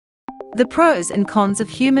The pros and cons of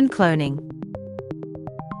human cloning.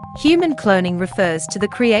 Human cloning refers to the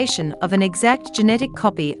creation of an exact genetic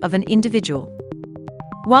copy of an individual.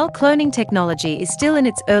 While cloning technology is still in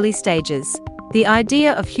its early stages, the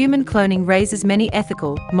idea of human cloning raises many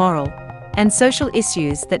ethical, moral, and social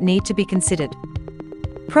issues that need to be considered.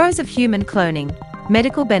 Pros of human cloning.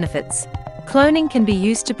 Medical benefits. Cloning can be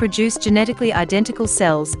used to produce genetically identical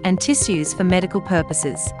cells and tissues for medical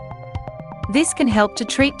purposes. This can help to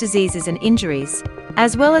treat diseases and injuries,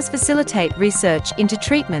 as well as facilitate research into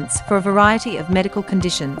treatments for a variety of medical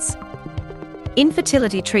conditions.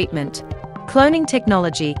 Infertility treatment. Cloning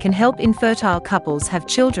technology can help infertile couples have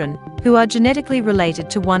children who are genetically related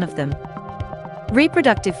to one of them.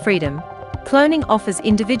 Reproductive freedom. Cloning offers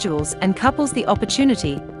individuals and couples the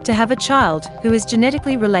opportunity to have a child who is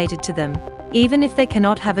genetically related to them, even if they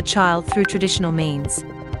cannot have a child through traditional means.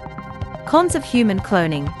 Cons of human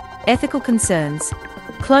cloning. Ethical concerns.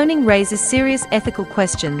 Cloning raises serious ethical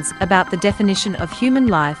questions about the definition of human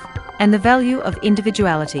life and the value of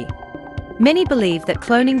individuality. Many believe that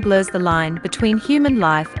cloning blurs the line between human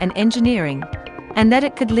life and engineering, and that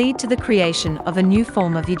it could lead to the creation of a new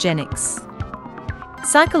form of eugenics.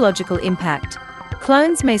 Psychological impact.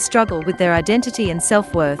 Clones may struggle with their identity and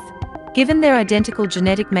self-worth, given their identical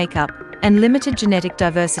genetic makeup and limited genetic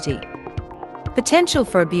diversity. Potential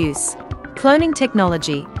for abuse. Cloning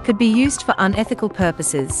technology could be used for unethical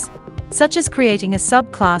purposes, such as creating a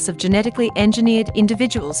subclass of genetically engineered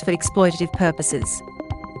individuals for exploitative purposes.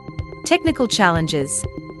 Technical challenges.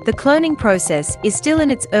 The cloning process is still in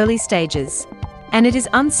its early stages, and it is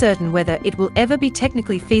uncertain whether it will ever be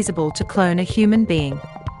technically feasible to clone a human being.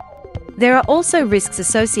 There are also risks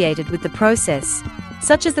associated with the process,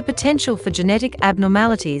 such as the potential for genetic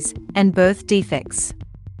abnormalities and birth defects.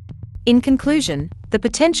 In conclusion, the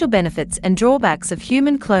potential benefits and drawbacks of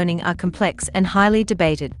human cloning are complex and highly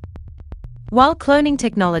debated. While cloning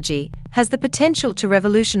technology has the potential to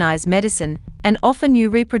revolutionize medicine and offer new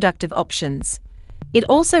reproductive options, it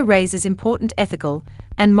also raises important ethical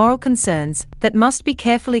and moral concerns that must be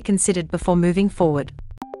carefully considered before moving forward.